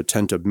entrance to the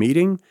tent of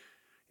meeting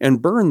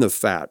and burn the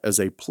fat as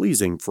a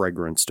pleasing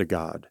fragrance to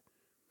God.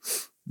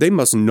 They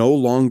must no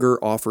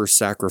longer offer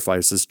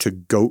sacrifices to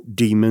goat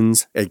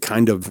demons, a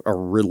kind of a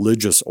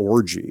religious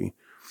orgy.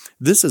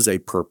 This is a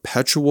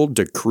perpetual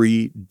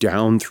decree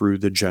down through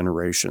the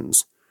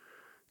generations.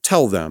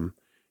 Tell them,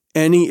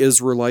 any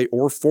Israelite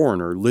or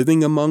foreigner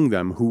living among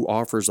them who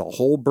offers a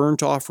whole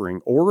burnt offering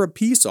or a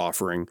peace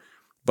offering,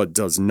 but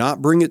does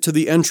not bring it to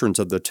the entrance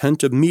of the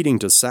tent of meeting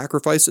to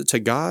sacrifice it to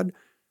God,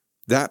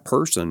 that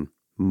person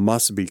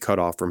must be cut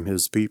off from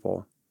his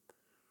people.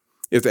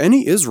 If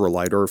any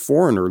Israelite or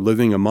foreigner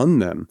living among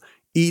them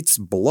eats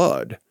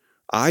blood,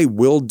 I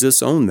will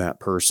disown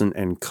that person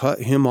and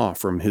cut him off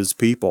from his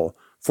people,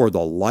 for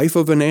the life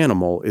of an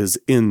animal is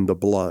in the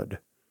blood.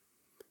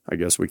 I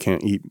guess we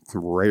can't eat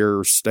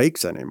rare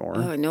steaks anymore.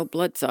 Oh, no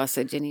blood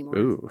sausage anymore.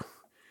 Ooh.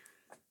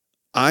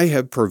 I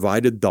have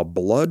provided the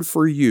blood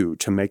for you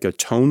to make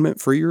atonement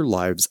for your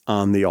lives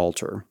on the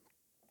altar.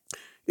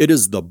 It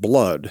is the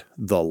blood,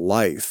 the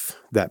life,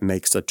 that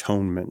makes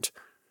atonement.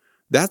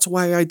 That's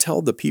why I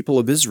tell the people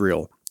of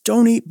Israel,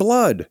 don't eat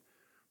blood.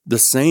 The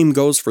same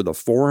goes for the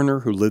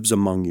foreigner who lives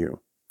among you.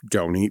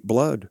 Don't eat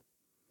blood.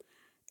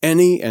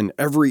 Any and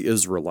every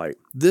Israelite.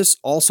 This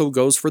also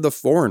goes for the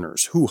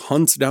foreigners who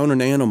hunts down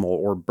an animal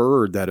or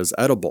bird that is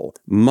edible,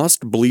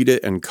 must bleed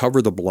it and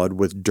cover the blood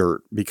with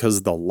dirt,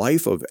 because the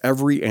life of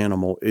every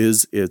animal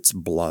is its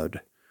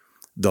blood.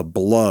 The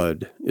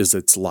blood is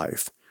its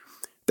life.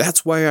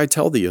 That's why I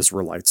tell the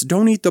Israelites,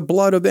 don't eat the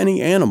blood of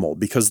any animal,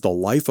 because the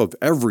life of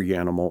every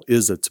animal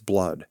is its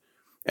blood.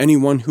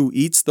 Anyone who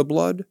eats the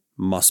blood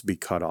must be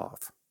cut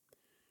off.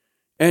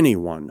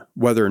 Anyone,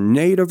 whether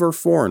native or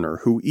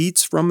foreigner, who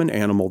eats from an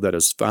animal that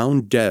is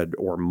found dead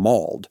or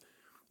mauled,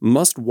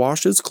 must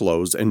wash his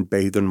clothes and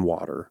bathe in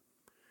water.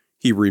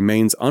 He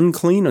remains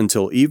unclean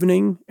until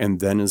evening and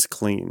then is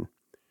clean.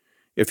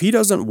 If he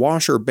doesn't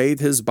wash or bathe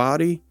his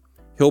body,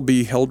 he'll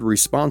be held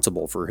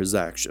responsible for his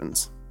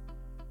actions.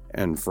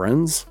 And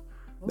friends,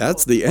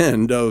 that's the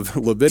end of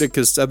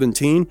Leviticus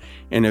 17.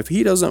 And if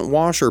he doesn't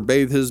wash or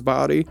bathe his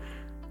body,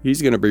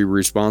 he's going to be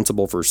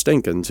responsible for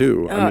stinking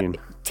too.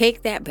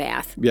 Take that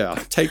bath. Yeah,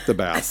 take the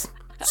bath,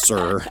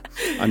 sir.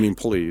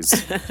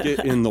 Please,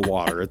 get in the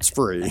water. It's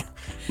free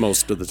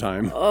most of the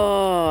time.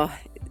 Oh,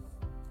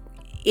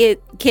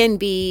 it can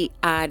be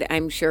odd,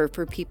 I'm sure,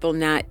 for people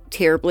not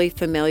terribly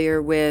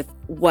familiar with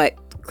what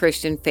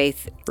Christian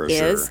faith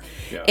is.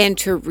 Sure. Yeah. And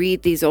to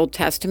read these Old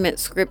Testament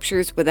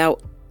scriptures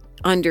without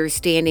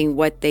understanding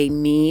what they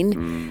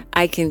mean,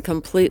 I can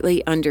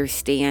completely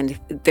understand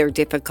their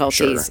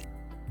difficulties. Sure.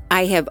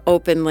 I have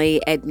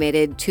openly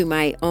admitted to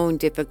my own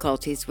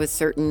difficulties with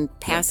certain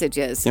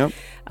passages. Yep.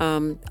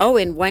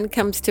 And one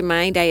comes to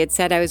mind. I had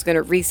said I was going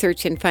to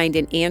research and find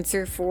an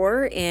answer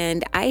for,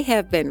 and I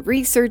have been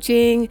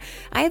researching.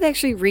 I have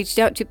actually reached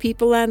out to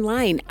people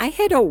online. I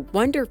had a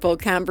wonderful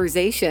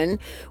conversation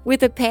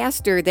with a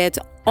pastor that's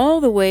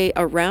all the way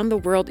around the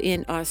world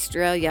in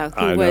Australia,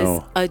 who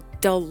was a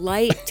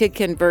delight to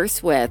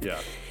converse with. Yeah.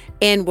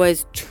 And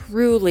was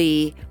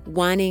truly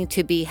wanting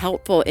to be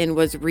helpful and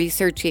was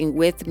researching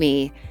with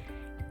me.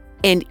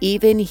 And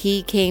even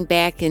he came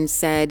back and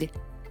said,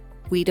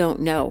 we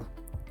don't know.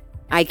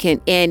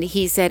 And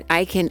he said,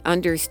 I can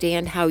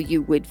understand how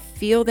you would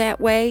feel that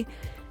way,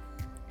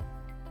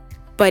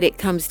 but it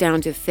comes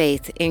down to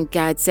faith. And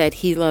God said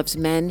he loves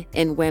men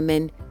and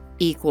women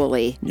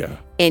equally. Yeah.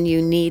 And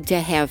you need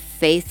to have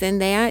faith in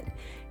that.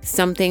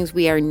 Some things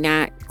we are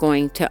not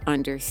going to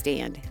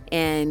understand.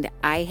 And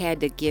I had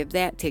to give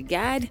that to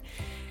God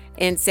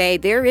and say,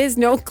 there is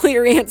no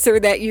clear answer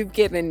that you've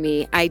given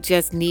me. I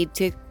just need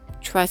to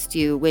trust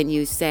you when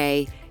you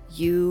say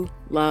you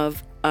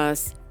love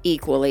us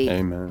equally.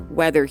 Amen.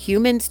 Whether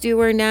humans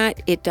do or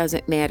not, it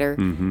doesn't matter.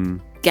 Mm-hmm.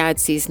 God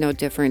sees no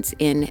difference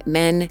in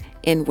men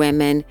and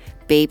women,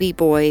 baby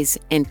boys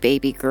and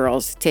baby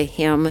girls. To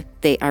him,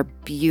 they are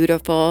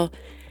beautiful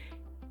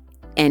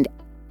and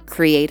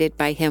created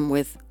by him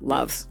with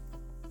love.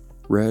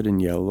 Red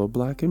and yellow,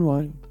 black and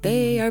white.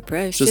 They are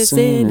precious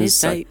in his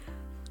sight.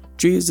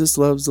 Jesus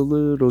loves the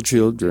little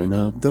children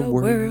of the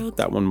world.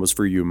 That one was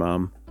for you,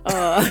 Mom.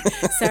 Oh,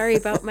 sorry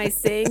about my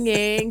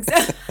singings.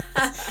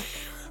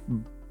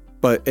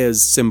 But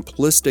as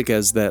simplistic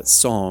as that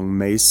song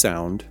may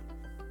sound,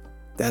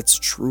 that's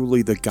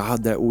truly the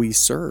God that we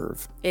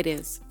serve. It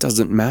is.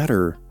 Doesn't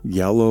matter.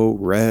 Yellow,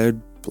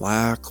 red,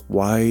 black,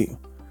 white.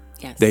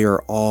 Yes. They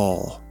are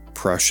all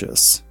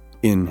precious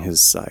in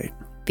his sight.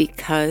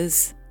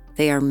 Because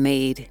they are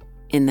made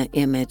in the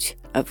image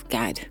of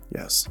God.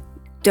 Yes.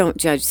 Don't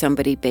judge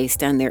somebody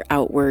based on their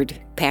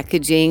outward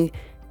packaging.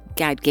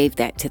 God gave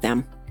that to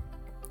them.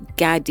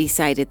 God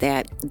decided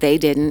that. They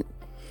didn't.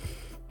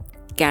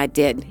 God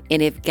did.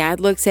 And if God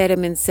looks at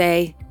him and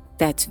say,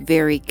 that's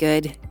very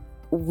good,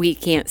 we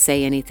can't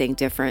say anything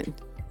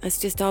different. Let's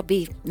just all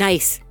be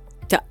nice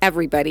to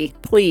everybody,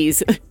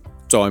 please.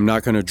 So I'm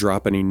not going to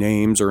drop any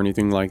names or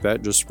anything like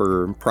that just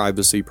for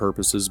privacy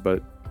purposes,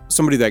 but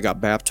somebody that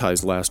got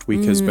baptized last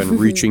week has been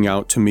reaching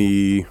out to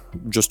me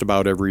just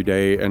about every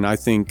day. And I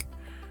think,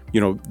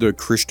 the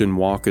Christian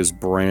walk is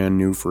brand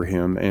new for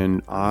him.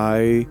 And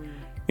I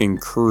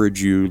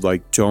encourage you,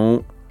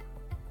 don't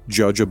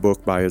judge a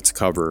book by its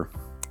cover.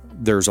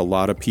 There's a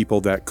lot of people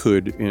that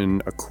could,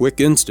 in a quick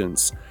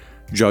instance,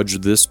 judge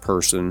this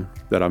person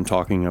that I'm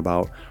talking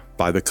about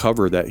by the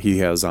cover that he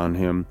has on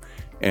him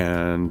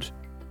and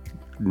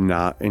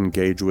not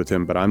engage with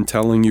him. But I'm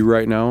telling you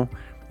right now,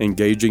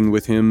 engaging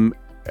with him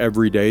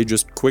every day,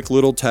 just quick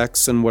little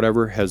texts and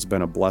whatever, has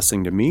been a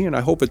blessing to me, and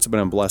I hope it's been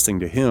a blessing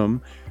to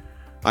him.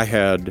 I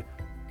had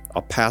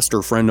a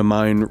pastor friend of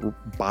mine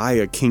buy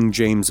a King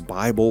James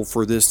Bible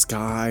for this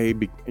guy.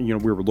 We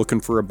were looking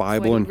for a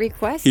Bible, and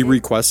he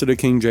requested a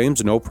King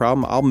James. No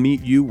problem. I'll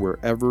meet you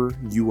wherever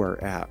you are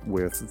at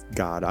with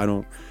God.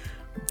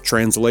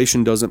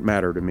 Translation doesn't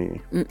matter to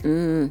me.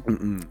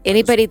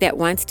 Anybody that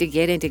wants to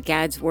get into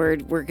God's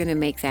word, we're going to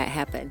make that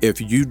happen.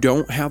 If you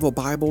don't have a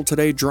Bible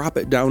today, drop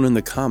it down in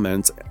the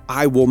comments.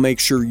 I will make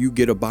sure you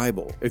get a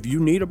Bible. If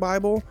you need a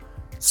Bible,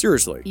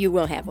 seriously. You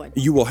will have one.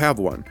 You will have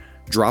one.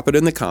 Drop it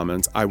in the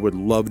comments. I would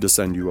love to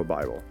send you a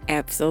Bible.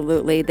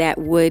 Absolutely. That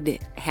would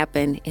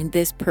happen. And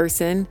this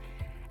person,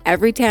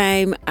 every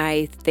time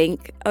I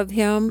think of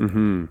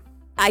him,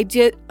 I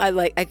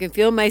can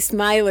feel my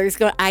smilers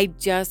go. I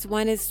just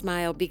want to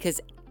smile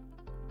because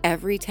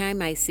every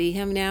time I see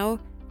him now,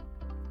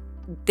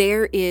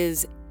 there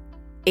is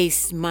a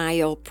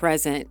smile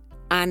present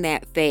on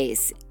that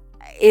face.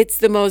 It's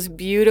the most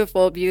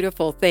beautiful,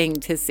 beautiful thing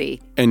to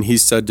see. And he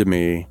said to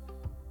me,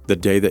 the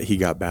day that he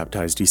got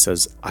baptized, he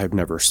says, I've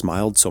never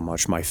smiled so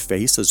much. My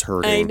face is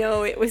hurting. I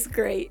know, it was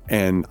great.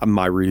 And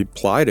my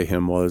reply to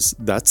him was,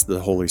 that's the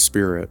Holy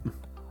Spirit.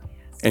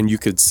 And you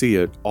could see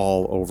it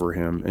all over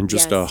him, and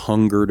just a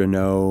hunger to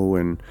know,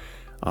 and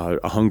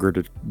a hunger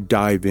to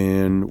dive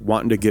in,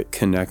 wanting to get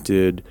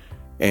connected.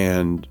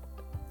 And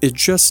it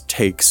just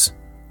takes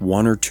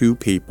one or two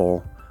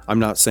people. I'm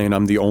not saying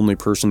I'm the only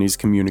person he's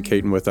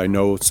communicating with. I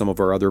know some of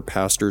our other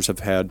pastors have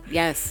had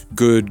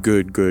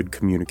good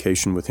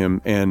communication with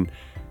him. And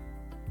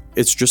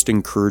it's just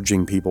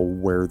encouraging people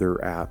where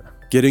they're at,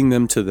 getting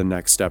them to the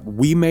next step.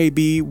 We may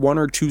be one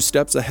or two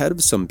steps ahead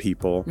of some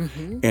people,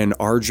 and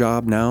our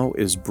job now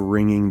is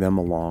bringing them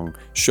along,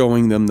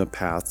 showing them the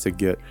path to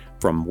get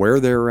from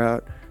where they're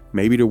at,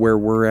 maybe to where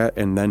we're at,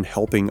 and then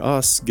helping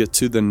us get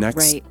to the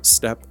next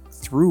step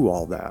through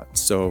all that.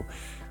 So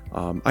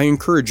I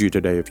encourage you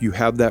today, if you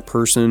have that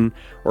person,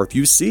 or if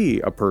you see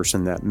a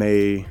person that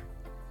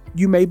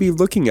you may be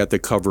looking at the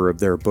cover of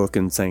their book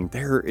and saying,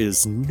 there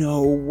is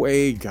no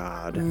way,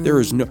 God.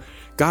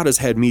 God has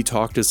had me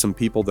talk to some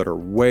people that are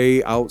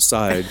way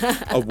outside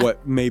of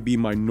what may be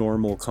my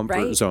normal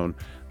comfort zone.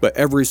 But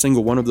every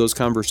single one of those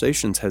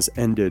conversations has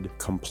ended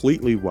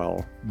completely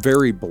well,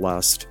 very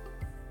blessed,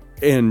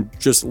 and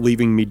just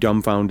leaving me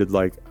dumbfounded,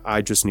 like,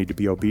 I just need to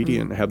be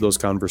obedient and have those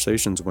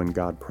conversations when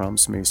God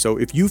prompts me. So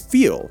if you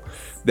feel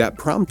that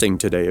prompting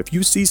today, if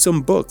you see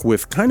some book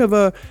with kind of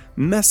a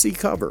messy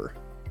cover,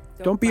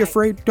 don't be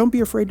afraid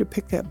to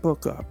pick that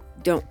book up.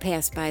 Don't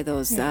pass by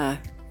those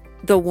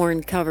the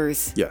worn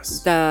covers.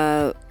 Yes.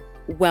 The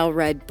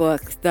well-read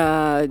book,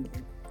 because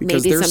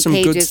maybe there's some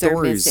good pages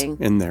stories are missing.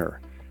 In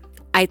there.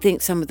 I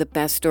think some of the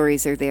best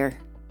stories are there.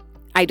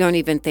 I don't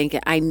even think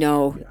it. I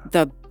know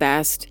the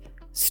best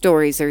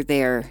stories are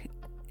there.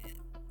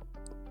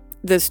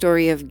 The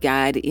story of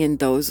God in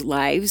those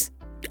lives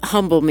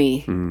humble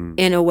me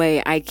in a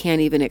way I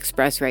can't even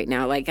express right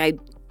now. Like, I'm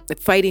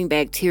fighting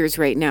back tears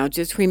right now,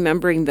 just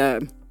remembering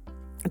the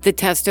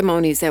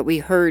testimonies that we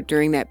heard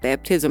during that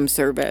baptism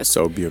service.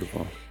 So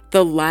beautiful.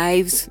 The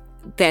lives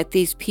that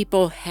these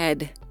people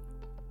had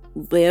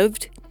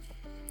lived,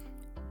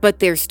 but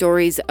their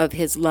stories of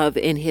his love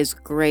and his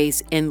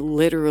grace, and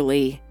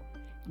literally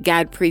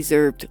God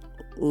preserved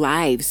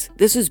lives.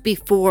 This was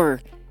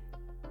before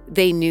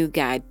they knew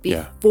God,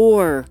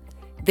 before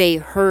they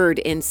heard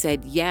and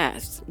said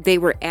yes. They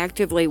were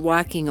actively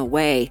walking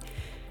away,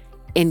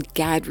 and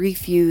God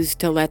refused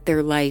to let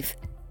their life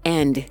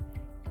end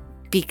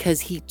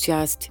because he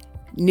just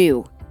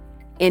knew.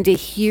 And to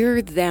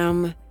hear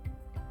them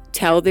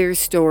tell their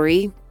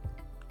story,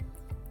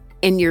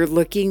 and you're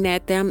looking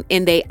at them,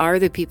 and they are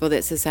the people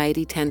that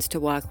society tends to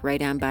walk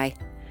right on by.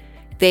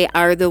 They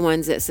are the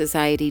ones that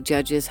society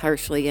judges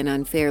harshly and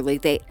unfairly.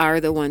 They are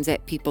the ones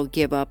that people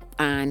give up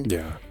on.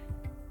 Yeah.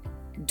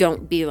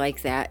 Don't be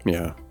like that.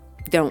 Yeah.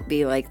 Don't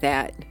be like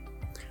that.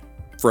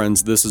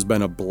 Friends, this has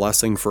been a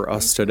blessing for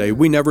us today.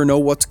 We never know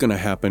what's going to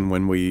happen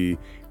when we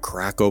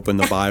crack open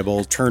the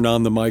Bible, turn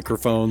on the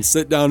microphone,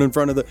 sit down in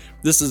front of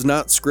this is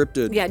not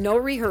scripted. Yeah, no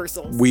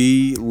rehearsals.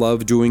 We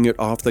love doing it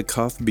off the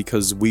cuff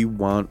because we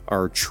want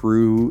our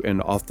true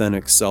and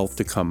authentic self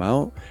to come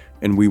out.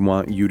 And we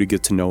want you to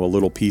get to know a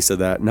little piece of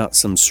that, not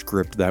some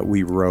script that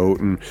we wrote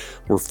and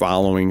we're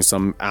following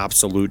some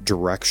absolute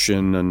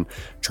direction and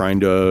trying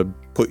to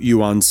put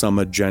you on some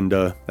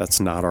agenda. That's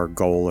not our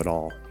goal at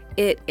all.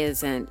 It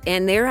isn't.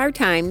 And there are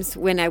times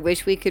when I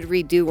wish we could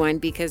redo one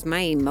because my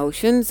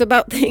emotions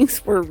about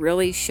things were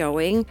really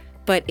showing.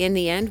 But in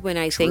the end, when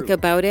I think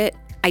about it,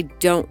 I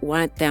don't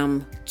want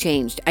them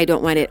changed. I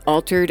don't want it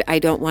altered. I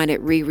don't want it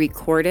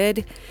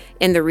re-recorded.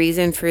 And the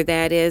reason for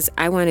that is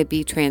I want to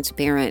be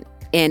transparent.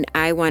 And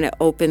I want to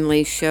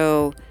openly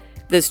show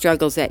the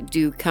struggles that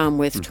do come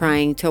with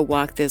trying to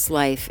walk this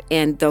life.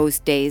 And those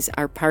days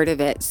are part of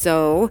it.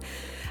 So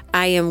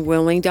I am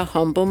willing to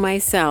humble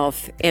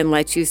myself and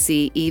let you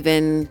see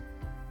even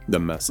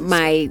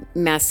my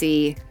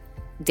messy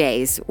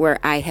days where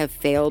I have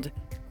failed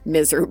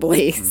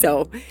miserably.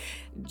 So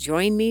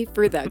join me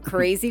for the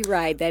crazy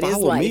ride that is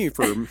life.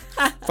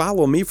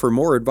 Follow me for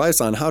more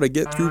advice on how to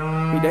get through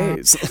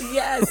days.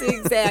 Yes,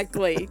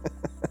 exactly.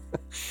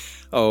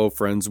 Oh,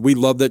 friends, we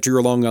love that you're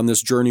along on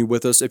this journey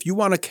with us. If you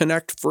want to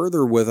connect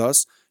further with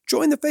us,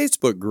 join the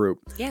Facebook group.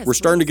 Yes, we're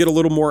starting to get a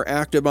little more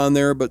active on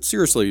there, but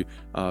seriously,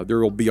 there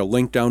will be a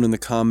link down in the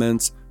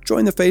comments.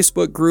 Join the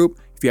Facebook group.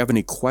 If you have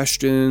any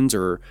questions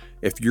or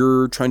if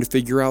you're trying to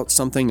figure out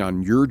something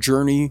on your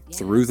journey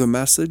through the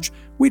message,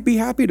 we'd be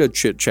happy to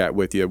chit chat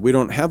with you. We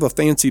don't have a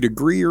fancy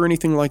degree or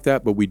anything like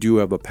that, but we do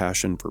have a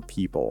passion for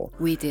people.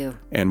 We do.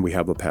 And we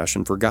have a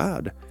passion for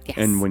God. Yes.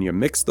 And when you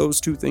mix those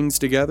two things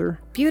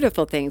together,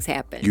 beautiful things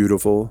happen.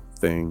 Beautiful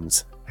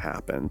things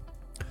happen.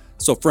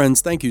 So friends,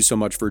 thank you so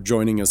much for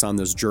joining us on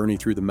this journey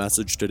through the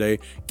message today.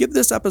 Give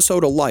this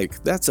episode a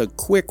like. That's a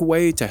quick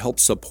way to help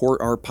support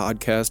our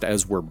podcast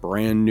as we're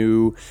brand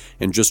new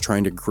and just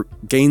trying to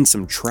gain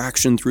some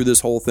traction through this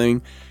whole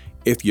thing.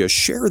 If you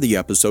share the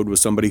episode with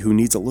somebody who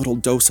needs a little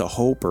dose of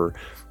hope or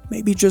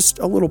maybe just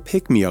a little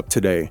pick-me-up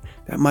today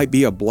that might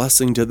be a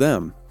blessing to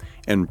them.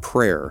 And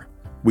prayer.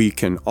 We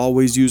can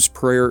always use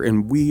prayer,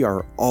 and we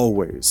are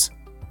always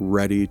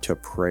ready to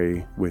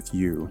pray with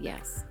you.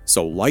 Yes.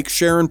 So like,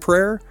 share, and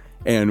prayer,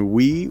 and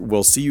we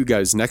will see you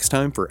guys next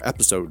time for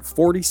episode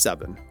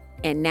 47.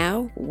 And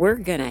now we're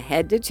going to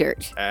head to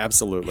church.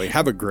 Absolutely.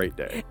 Have a great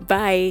day.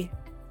 Bye.